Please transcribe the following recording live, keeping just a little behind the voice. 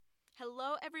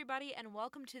Hello, everybody, and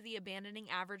welcome to the Abandoning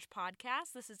Average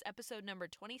podcast. This is episode number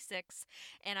 26,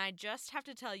 and I just have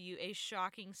to tell you a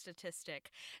shocking statistic.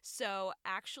 So,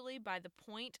 actually, by the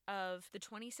point of the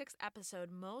 26th episode,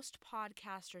 most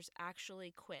podcasters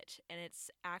actually quit, and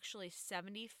it's actually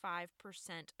 75%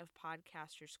 of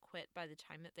podcasters quit by the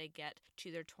time that they get to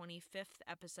their 25th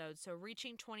episode. So,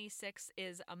 reaching 26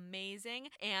 is amazing,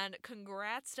 and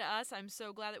congrats to us. I'm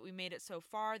so glad that we made it so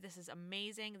far. This is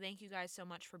amazing. Thank you guys so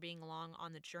much for being along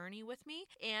on the journey with me,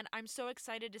 and I'm so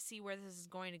excited to see where this is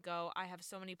going to go. I have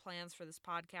so many plans for this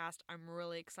podcast. I'm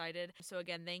really excited. So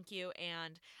again, thank you,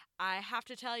 and I have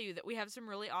to tell you that we have some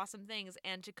really awesome things,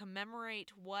 and to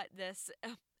commemorate what this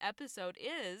episode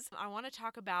is, I want to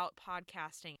talk about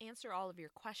podcasting, answer all of your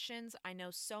questions. I know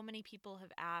so many people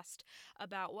have asked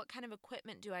about what kind of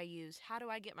equipment do I use? How do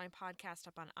I get my podcast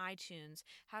up on iTunes?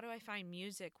 How do I find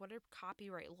music? What are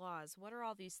copyright laws? What are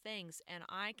all these things? And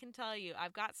I can tell you,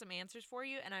 I've got some answers for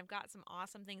you, and I've got some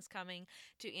awesome things coming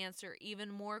to answer even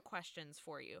more questions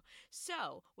for you.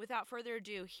 So, without further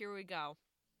ado, here we go.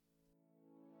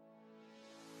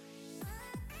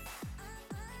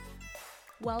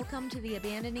 Welcome to the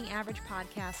Abandoning Average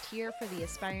podcast, here for the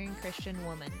aspiring Christian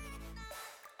woman.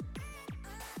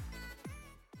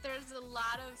 There's a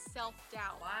lot of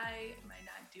self-doubt. Why am I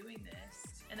not doing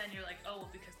this? And then you're like, oh, well,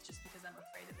 because I'm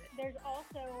afraid of it. There's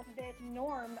also this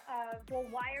norm of, well,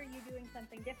 why are you doing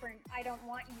something different? I don't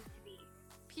want you to be.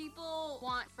 People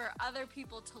want for other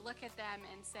people to look at them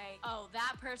and say, oh,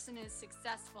 that person is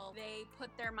successful. They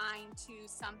put their mind to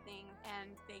something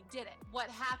and they did it. What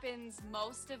happens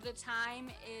most of the time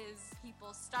is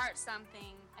people start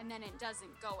something and then it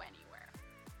doesn't go anywhere.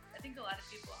 I think a lot of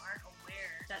people aren't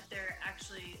aware that they're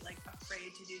actually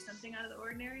afraid to do something out of the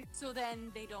ordinary. So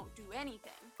then they don't do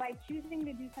anything. By choosing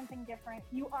to do something different,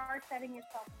 you are setting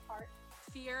yourself apart.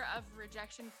 Fear of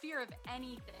rejection, fear of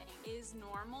anything is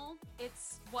normal.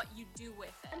 It's what you do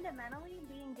with it. Fundamentally,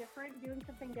 being different, doing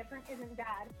something different isn't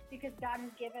bad, because God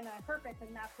has given a purpose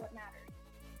and that's what matters.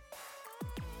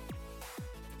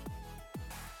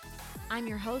 I'm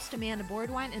your host, Amanda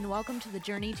Boardwine, and welcome to the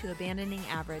journey to Abandoning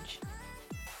Average.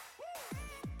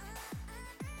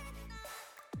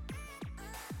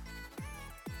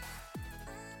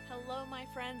 Hello, my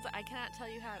friends. I cannot tell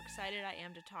you how excited I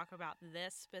am to talk about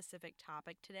this specific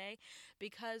topic today,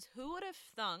 because who would have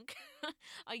thunk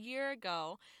a year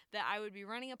ago that I would be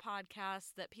running a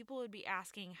podcast, that people would be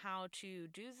asking how to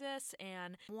do this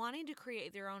and wanting to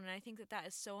create their own. And I think that that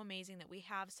is so amazing that we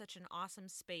have such an awesome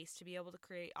space to be able to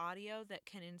create audio that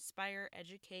can inspire,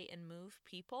 educate, and move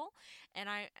people. And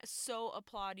I so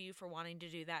applaud you for wanting to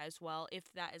do that as well,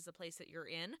 if that is the place that you're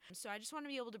in. So I just want to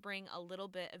be able to bring a little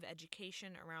bit of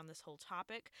education around this whole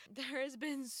topic. There has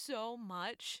been so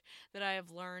much that I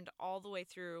have learned all the way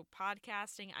through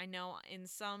podcasting. I know in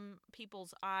some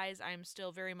people's eyes, I am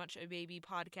still very much a baby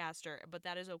podcaster, but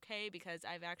that is okay, because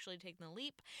I've actually taken the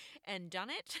leap and done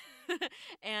it.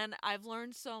 And I've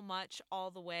learned so much all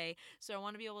the way. So I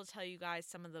want to be able to tell you guys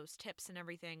some of those tips and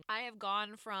everything. I have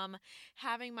gone from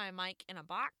having my mic in a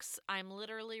box. I'm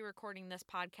literally recording this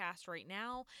podcast right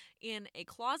now in a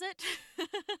closet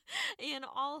in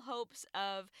all hopes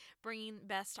of bringing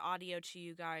best audio to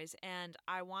you guys. And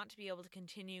I want to be able to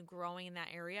continue growing in that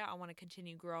area. I want to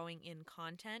continue growing in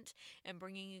content and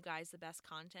bringing you guys the best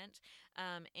content,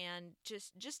 and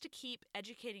just to keep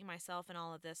educating myself in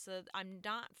all of this. So I'm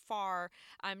not far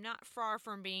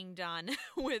from being done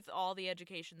with all the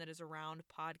education that is around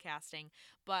podcasting,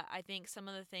 but I think some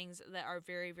of the things that are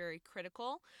very, very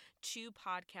critical to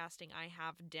podcasting I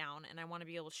have down, and I want to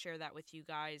be able to share that with you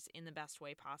guys in the best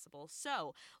way possible.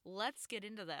 So let's get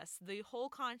into this. The whole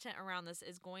content around this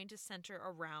is going to center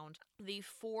around the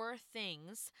 4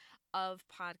 things of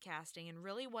podcasting, and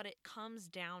really what it comes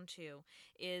down to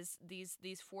is these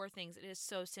 4 things. It is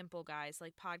so simple, guys.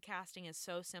 Like, podcasting is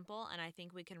so simple, and I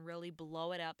think we can really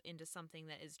blow it up into something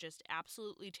that is just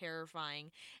absolutely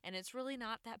terrifying, and it's really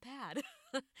not that bad.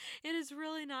 It is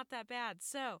really not that bad.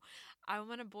 So I'm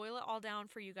going to boil it all down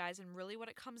for you guys, and really what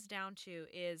it comes down to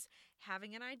is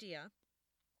having an idea.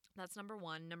 That's number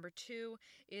 1. Number 2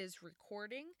 is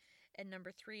recording. And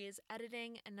number 3 is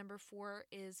editing. And number 4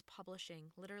 is publishing.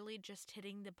 Literally just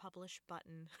hitting the publish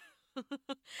button.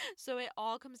 So it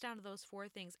all comes down to those 4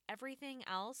 things. Everything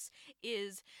else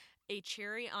is a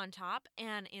cherry on top.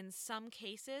 And in some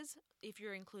cases, if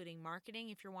you're including marketing,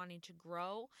 if you're wanting to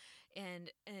grow and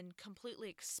completely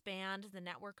expand the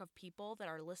network of people that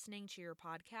are listening to your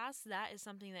podcast, that is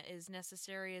something that is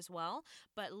necessary as well.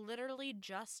 But literally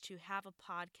just to have a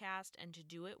podcast and to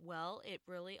do it well, it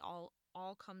really all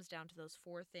comes down to those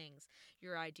 4 things: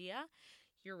 your idea,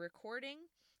 your recording,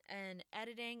 and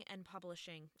editing and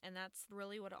publishing. And that's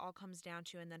really what it all comes down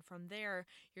to. And then from there,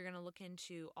 you're going to look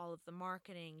into all of the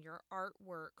marketing, your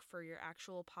artwork for your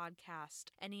actual podcast,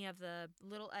 any of the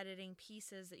little editing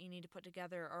pieces that you need to put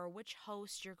together, or which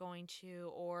host you're going to,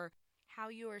 or how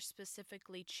you are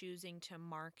specifically choosing to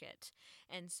market.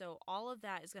 And so all of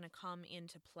that is going to come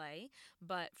into play.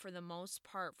 But for the most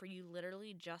part, for you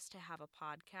literally just to have a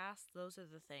podcast, those are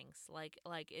the things. Like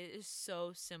it is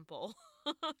so simple.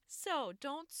 So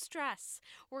don't stress.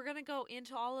 We're going to go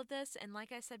into all of this. And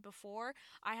like I said before,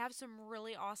 I have some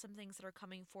really awesome things that are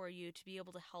coming for you to be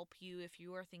able to help you if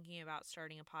you are thinking about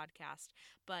starting a podcast.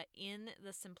 But in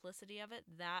the simplicity of it,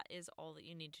 that is all that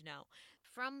you need to know.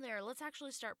 From there, let's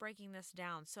actually start breaking this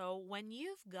down. So when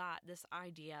you've got this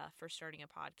idea for starting a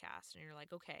podcast and you're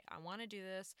like, okay, I want to do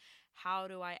this, how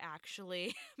do I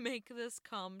actually make this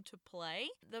come to play?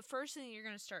 The first thing you're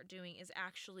going to start doing is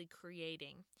actually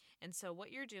creating. And so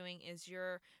what you're doing is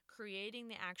you're creating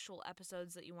the actual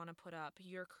episodes that you want to put up.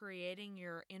 You're creating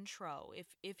your intro.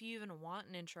 If you even want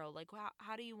an intro, like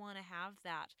how do you want to have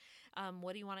that?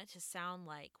 What do you want it to sound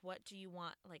like? What do you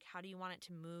want, like, how do you want it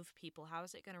to move people? How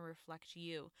is it going to reflect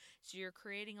you? So you're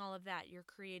creating all of that. You're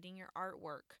creating your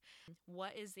artwork.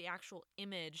 What is the actual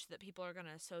image that people are going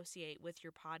to associate with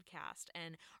your podcast?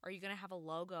 And are you going to have a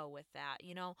logo with that?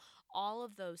 You know, all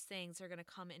of those things are going to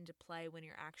come into play when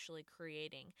you're actually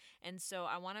creating. And so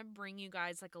I want to bring you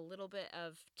guys like a little bit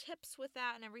of tips with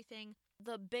that and everything.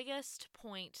 The biggest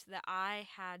point that I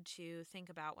had to think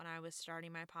about when I was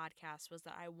starting my podcast was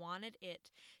that I wanted it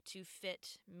to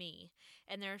fit me.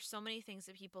 And there are so many things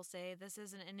that people say, this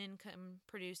isn't an income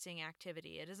producing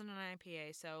activity. It isn't an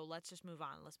IPA, so let's just move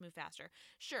on. Let's move faster.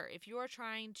 Sure, if you are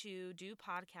trying to do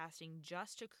podcasting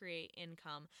just to create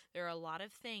income, there are a lot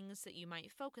of things that you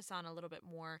might focus on a little bit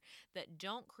more that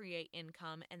don't create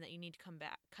income and that you need to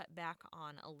cut back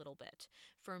on a little bit.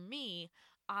 For me,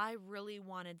 I really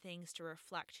wanted things to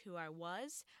reflect who I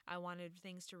was. I wanted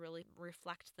things to really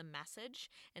reflect the message.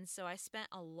 And so I spent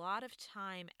a lot of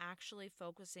time actually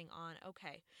focusing on,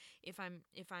 okay, if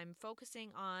I'm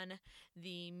focusing on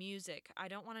the music, I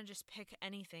don't want to just pick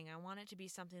anything. I want it to be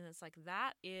something that's like,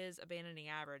 that is Abandoning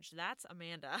Average. That's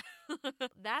Amanda.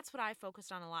 That's what I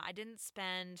focused on a lot. I didn't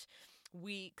spend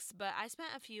weeks, but I spent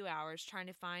a few hours trying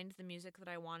to find the music that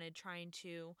I wanted, trying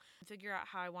to figure out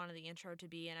how I wanted the intro to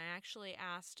be. And I actually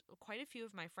asked quite a few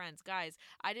of my friends, guys,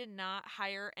 I did not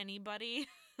hire anybody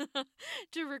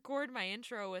to record my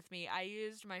intro with me. I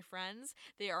used my friends.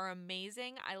 They are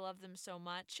amazing. I love them so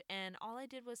much. And all I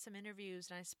did was some interviews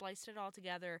and I spliced it all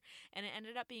together and it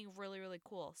ended up being really, really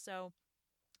cool. So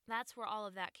that's where all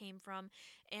of that came from.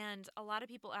 And a lot of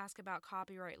people ask about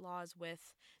copyright laws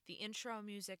with the intro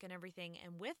music and everything.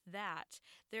 And with that,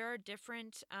 there are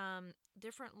different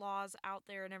laws out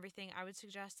there and everything. I would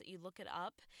suggest that you look it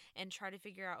up and try to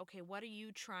figure out, okay, what are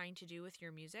you trying to do with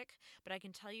your music? But I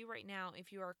can tell you right now,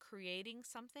 if you are creating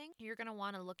something, you're going to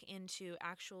want to look into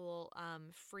actual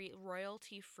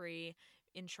royalty-free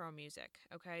intro music.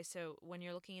 Okay, so when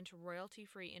you're looking into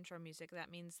royalty-free intro music,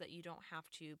 that means that you don't have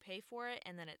to pay for it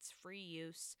and then it's free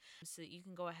use, so that you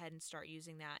can go ahead and start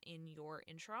using that in your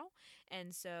intro.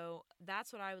 And so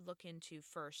that's what I would look into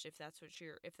first. If that's what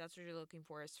you're looking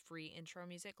for, is free intro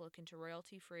music, look into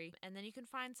royalty-free, and then you can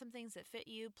find some things that fit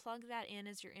you, plug that in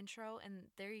as your intro, and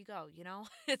there you go. You know,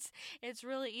 it's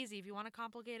really easy. If you want to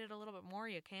complicate it a little bit more,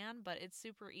 you can, but it's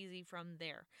super easy from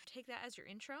there. Take that as your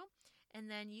intro. And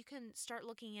then you can start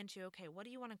looking into, okay, what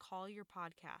do you want to call your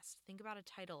podcast? Think about a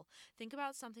title. Think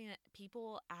about something that people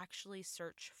will actually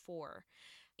search for.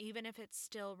 Even if it's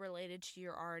still related to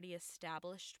your already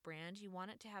established brand, you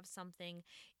want it to have something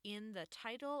in the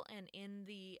title and in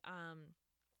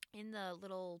the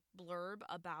little blurb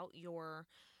about your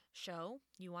show.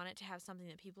 You want it to have something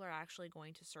that people are actually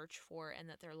going to search for and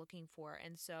that they're looking for.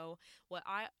 And so what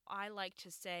I like to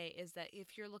say is that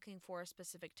if you're looking for a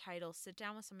specific title, sit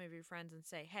down with some of your friends and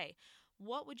say, hey,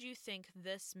 what would you think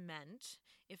this meant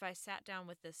if I sat down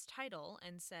with this title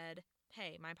and said,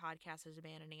 hey, my podcast is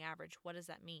Abandoning Average? What does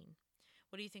that mean?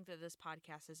 What do you think that this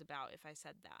podcast is about if I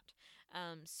said that?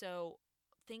 So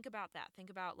think about that. Think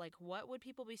about, like, what would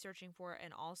people be searching for?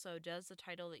 And also, does the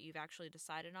title that you've actually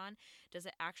decided on, does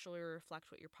it actually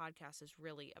reflect what your podcast is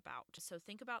really about? So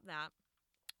think about that.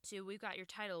 So we've got your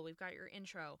title, we've got your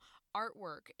intro.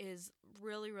 Artwork is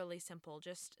really, really simple.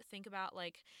 Just think about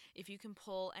like if you can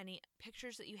pull any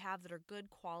pictures that you have that are good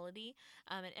quality.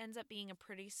 It ends up being a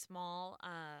pretty small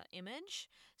image,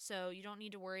 so you don't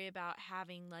need to worry about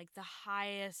having like the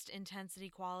highest intensity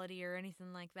quality or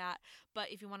anything like that.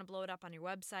 But if you want to blow it up on your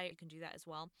website, you can do that as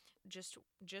well.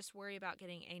 Just worry about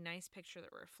getting a nice picture that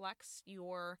reflects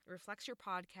your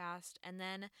podcast, and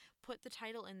then put the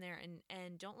title in there,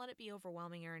 and don't let it be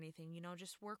overwhelming or anything.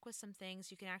 Just work with some things.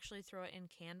 You can actually throw it in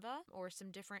Canva or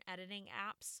some different editing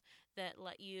apps that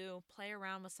let you play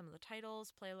around with some of the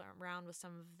titles, play around with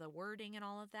some of the wording and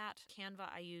all of that. Canva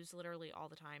I use literally all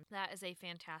the time. That is a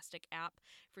fantastic app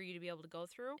for you to be able to go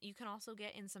through. You can also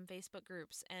get in some Facebook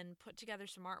groups and put together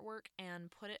some artwork and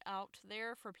put it out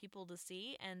there for people to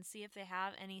see and see if they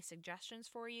have any suggestions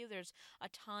for you. There's a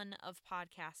ton of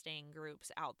podcasting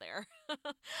groups out there.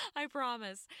 I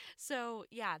promise. So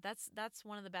yeah, that's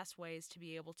one of the best ways to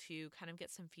be able to kind of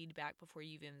get some feedback before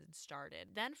you've even started.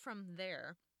 Then from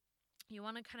there, you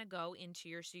want to kind of go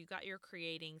into so you got your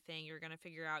creating thing. You're going to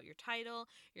figure out your title,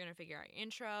 you're going to figure out your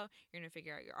intro, you're going to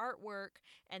figure out your artwork,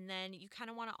 and then you kind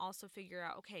of want to also figure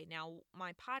out, okay, now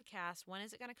my podcast, when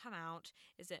is it going to come out?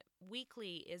 Is it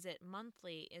weekly? Is it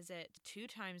monthly? Is it 2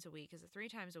 times a week? Is it 3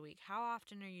 times a week? How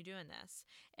often are you doing this?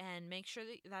 And make sure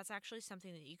that that's actually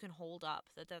something that you can hold up,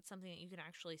 that's something that you can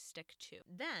actually stick to.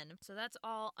 Then, so that's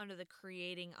all under the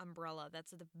creating umbrella.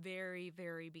 That's at the very,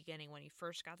 very beginning when you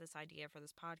first got this idea for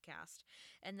this podcast.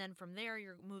 And then from there,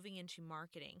 you're moving into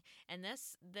marketing. And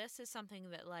this is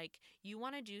something that like you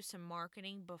want to do some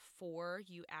marketing before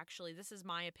you actually, this is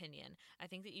my opinion. I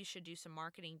think that you should do some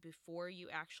marketing before you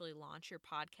actually launch your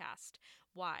podcast.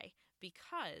 Why?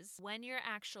 Because when you're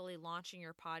actually launching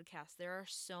your podcast, there are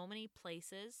so many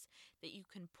places that you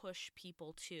can push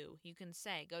people to. You can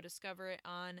say, go discover it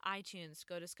on iTunes,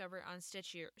 go discover it on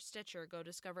Stitcher, go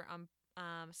discover it on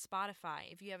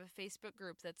Spotify. If you have a Facebook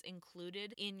group that's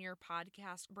included in your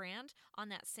podcast brand, on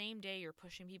that same day, you're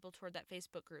pushing people toward that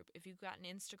Facebook group. If you've got an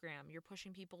Instagram, you're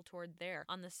pushing people toward there.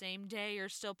 On the same day, you're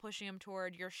still pushing them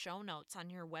toward your show notes on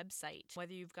your website.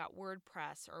 Whether you've got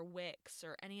WordPress or Wix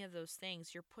or any of those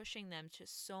things, you're pushing them to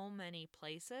so many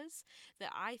places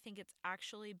that I think it's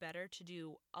actually better to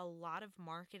do a lot of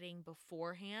marketing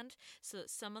beforehand so that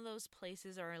some of those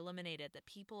places are eliminated, that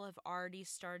people have already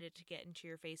started to get into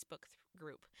your Facebook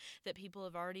group, that people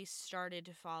have already started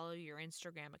to follow your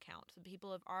Instagram account, that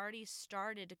people have already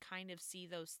started to kind of see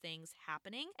those things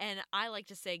happening. And I like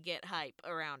to say get hype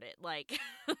around it. Like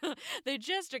they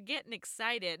just are getting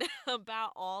excited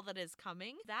about all that is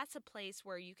coming. That's a place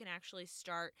where you can actually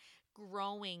start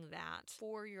growing that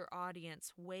for your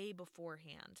audience way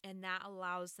beforehand. And that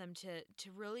allows them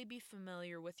to really be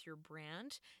familiar with your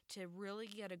brand, to really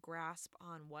get a grasp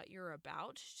on what you're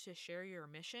about, to share your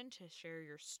mission, to share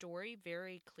your story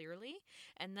very clearly.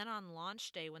 And then on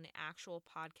launch day, when the actual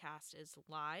podcast is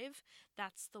live,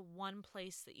 that's the one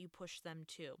place that you push them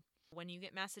to. When you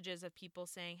get messages of people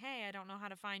saying, hey, I don't know how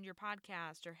to find your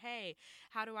podcast, or hey,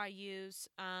 how do I use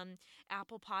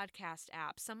Apple Podcast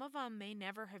app? Some of them may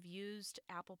never have used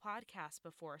Apple Podcasts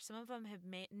before. Some of them have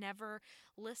never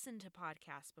listened to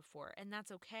podcasts before, and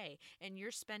that's okay. And you're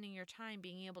spending your time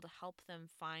being able to help them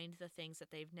find the things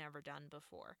that they've never done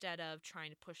before, instead of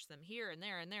trying to push them here and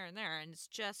there and there and there, and it's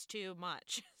just too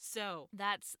much. So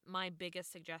that's my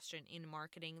biggest suggestion in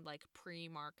marketing, like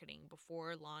pre-marketing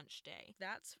before launch day.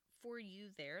 That's for you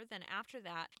there. Then after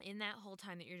that, in that whole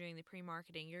time that you're doing the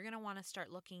pre-marketing, you're going to want to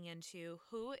start looking into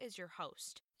who is your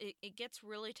host. It gets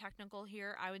really technical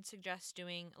here. I would suggest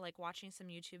watching some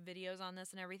YouTube videos on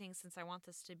this and everything, since I want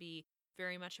this to be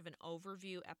very much of an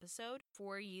overview episode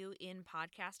for you in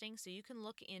podcasting. So you can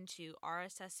look into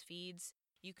RSS feeds,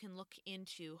 you can look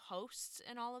into hosts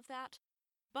and all of that.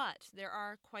 But there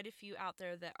are quite a few out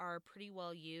there that are pretty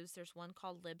well used. There's one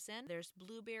called Libsyn, there's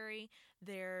Blueberry,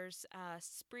 there's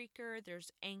Spreaker,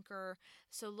 there's Anchor.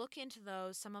 So look into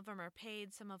those. Some of them are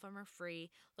paid, some of them are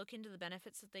free. Look into the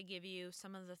benefits that they give you,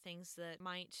 some of the things that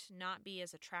might not be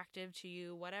as attractive to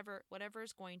you, whatever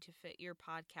is going to fit your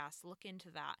podcast. Look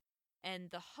into that. And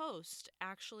the host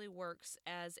actually works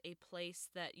as a place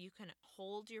that you can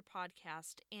hold your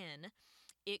podcast in.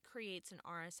 It creates an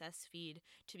RSS feed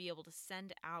to be able to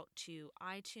send out to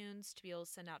iTunes, to be able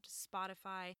to send out to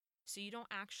Spotify, so you don't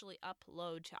actually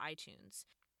upload to iTunes.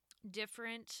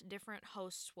 Different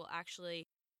hosts will actually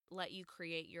let you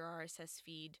create your RSS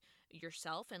feed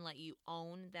yourself and let you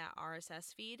own that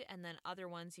RSS feed, and then other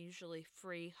ones, usually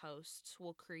free hosts,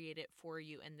 will create it for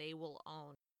you and they will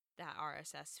own that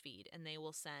RSS feed, and they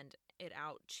will send it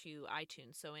out to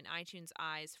iTunes. So in iTunes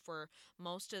Eyes, for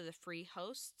most of the free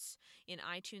hosts, in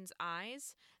iTunes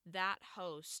Eyes, that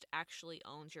host actually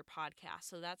owns your podcast.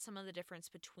 So that's some of the difference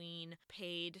between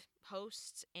paid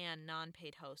hosts and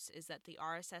non-paid hosts, is that the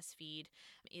RSS feed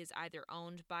is either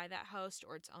owned by that host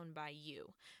or it's owned by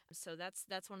you. So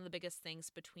that's one of the biggest things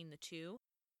between the two.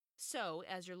 So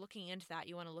as you're looking into that,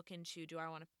 you want to look into, do I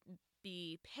want to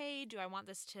be paid? Do I want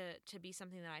this to be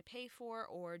something that I pay for,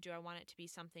 or do I want it to be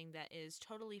something that is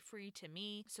totally free to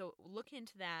me? So look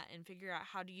into that and figure out,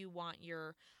 how do you want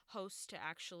your host to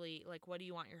actually, like, what do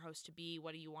you want your host to be?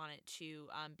 What do you want it to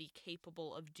be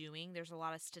capable of doing? There's a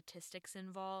lot of statistics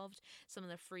involved. Some of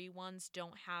the free ones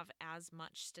don't have as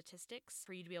much statistics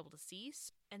for you to be able to see.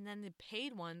 And then the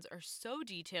paid ones are so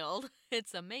detailed,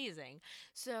 it's amazing.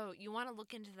 So you want to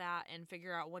look into that and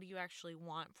figure out, what do you actually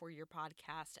want for your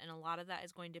podcast? And a lot of that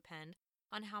is going to depend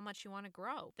on how much you want to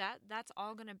grow. That's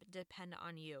all going to depend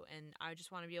on you. And I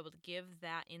just want to be able to give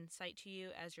that insight to you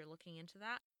as you're looking into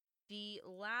that. The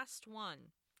last one,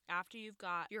 after you've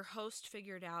got your host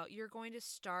figured out, you're going to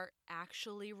start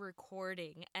actually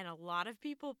recording. And a lot of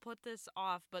people put this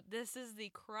off, but this is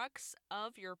the crux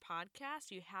of your podcast.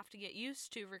 You have to get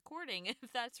used to recording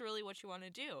if that's really what you want to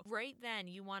do. Right then,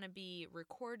 you want to be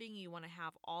recording. You want to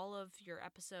have all of your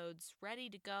episodes ready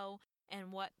to go.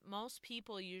 And what most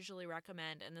people usually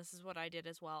recommend, and this is what I did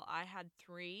as well, I had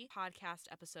 3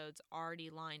 podcast episodes already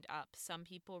lined up. Some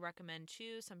people recommend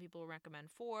 2, some people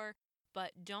recommend 4.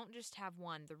 But don't just have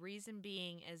one. The reason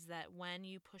being is that when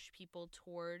you push people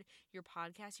toward your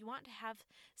podcast, you want to have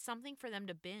something for them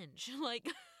to binge. Like,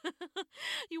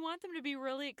 you want them to be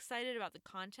really excited about the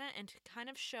content and to kind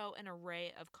of show an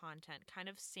array of content, kind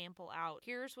of sample out,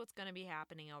 here's what's going to be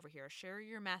happening over here. Share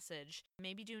your message.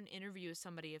 Maybe do an interview with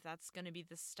somebody if that's going to be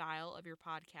the style of your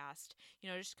podcast.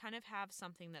 Just kind of have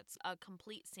something that's a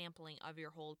complete sampling of your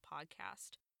whole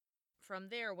podcast. From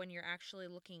there, when you're actually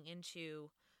looking into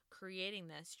creating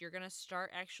this, you're going to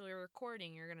start actually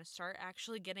recording. You're going to start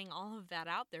actually getting all of that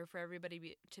out there for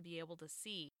everybody to be able to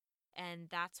see. And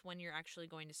that's when you're actually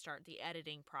going to start the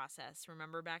editing process.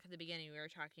 Remember, back at the beginning, we were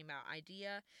talking about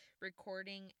idea,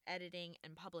 recording, editing,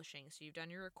 and publishing. So you've done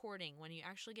your recording. When you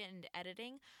actually get into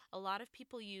editing, a lot of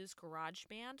people use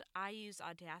GarageBand. I use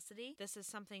Audacity. This is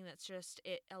something that's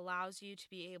it allows you to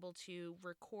be able to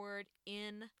record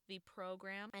in the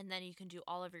program, and then you can do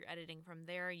all of your editing from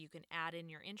there. You can add in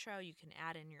your intro, you can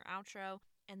add in your outro,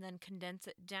 and then condense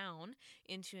it down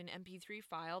into an MP3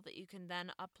 file that you can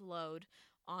then upload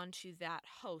onto that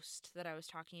host that I was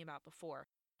talking about before.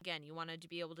 Again, you wanted to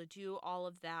be able to do all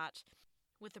of that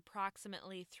with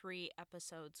approximately 3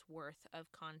 episodes worth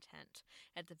of content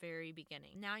at the very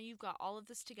beginning. Now you've got all of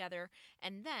this together,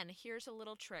 and then here's a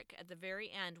little trick. At the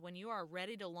very end, when you are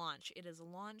ready to launch, it is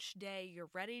launch day, you're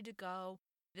ready to go.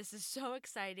 This is so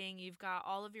exciting. You've got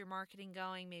all of your marketing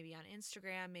going, maybe on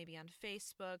Instagram, maybe on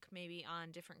Facebook, maybe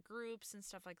on different groups and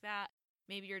stuff like that.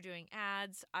 Maybe you're doing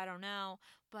ads, I don't know,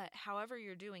 but however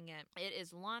you're doing it, it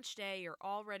is launch day, you're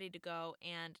all ready to go,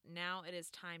 and now it is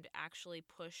time to actually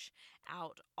push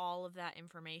out all of that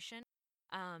information.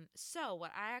 So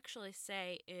what I actually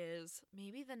say is,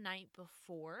 maybe the night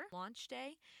before launch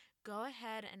day, go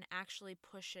ahead and actually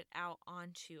push it out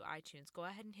onto iTunes. Go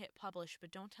ahead and hit publish,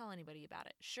 but don't tell anybody about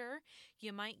it. Sure,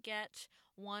 you might get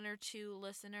 1 or 2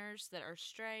 listeners that are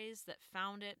strays that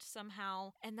found it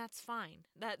somehow, and that's fine.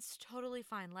 That's totally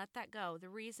fine. Let that go. The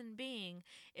reason being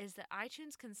is that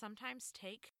iTunes can sometimes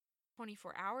take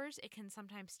 24 hours. It can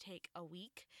sometimes take a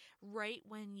week right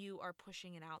when you are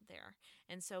pushing it out there.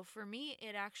 And so for me,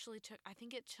 it actually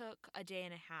took a day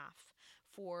and a half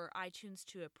for iTunes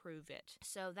to approve it.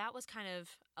 So that was kind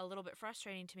of a little bit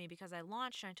frustrating to me, because I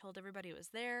launched and I told everybody it was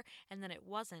there and then it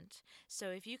wasn't. So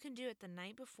if you can do it the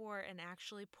night before and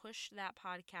actually push that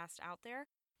podcast out there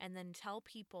and then tell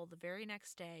people the very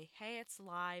next day, hey, it's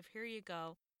live, here you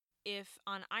go. If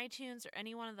on iTunes or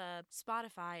any one of the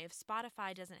Spotify, if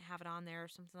Spotify doesn't have it on there or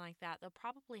something like that, they'll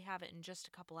probably have it in just a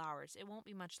couple hours. It won't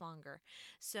be much longer.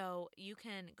 So you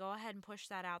can go ahead and push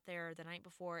that out there the night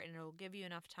before, and it'll give you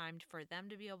enough time for them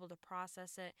to be able to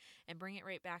process it and bring it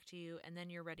right back to you, and then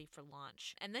you're ready for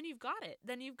launch. And then you've got it.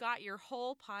 Then you've got your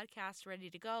whole podcast ready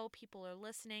to go. People are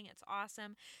listening. It's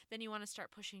awesome. Then you want to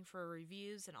start pushing for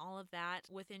reviews and all of that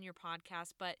within your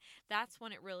podcast. But that's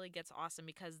when it really gets awesome,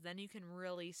 because then you can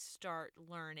really start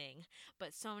learning.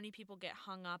 But so many people get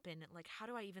hung up in, like, how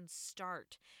do I even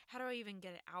start? How do I even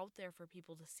get it out there for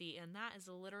people to see? And that is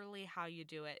literally how you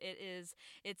do it.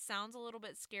 It sounds a little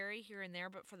bit scary here and there,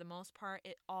 but for the most part,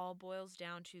 it all boils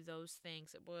down to those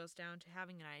things. It boils down to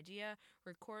having an idea,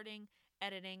 recording,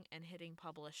 editing, and hitting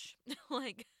publish.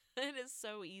 Like, It is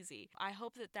so easy. I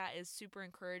hope that that is super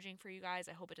encouraging for you guys.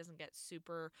 I hope it doesn't get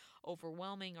super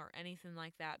overwhelming or anything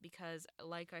like that because,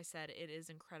 like I said, it is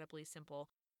incredibly simple.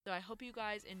 So I hope you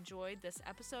guys enjoyed this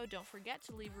episode. Don't forget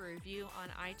to leave a review on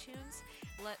iTunes.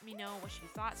 Let me know what you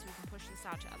thought so we can push this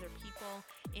out to other people.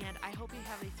 And I hope you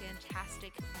have a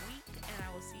fantastic week, and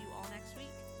I will see you all next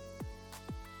week.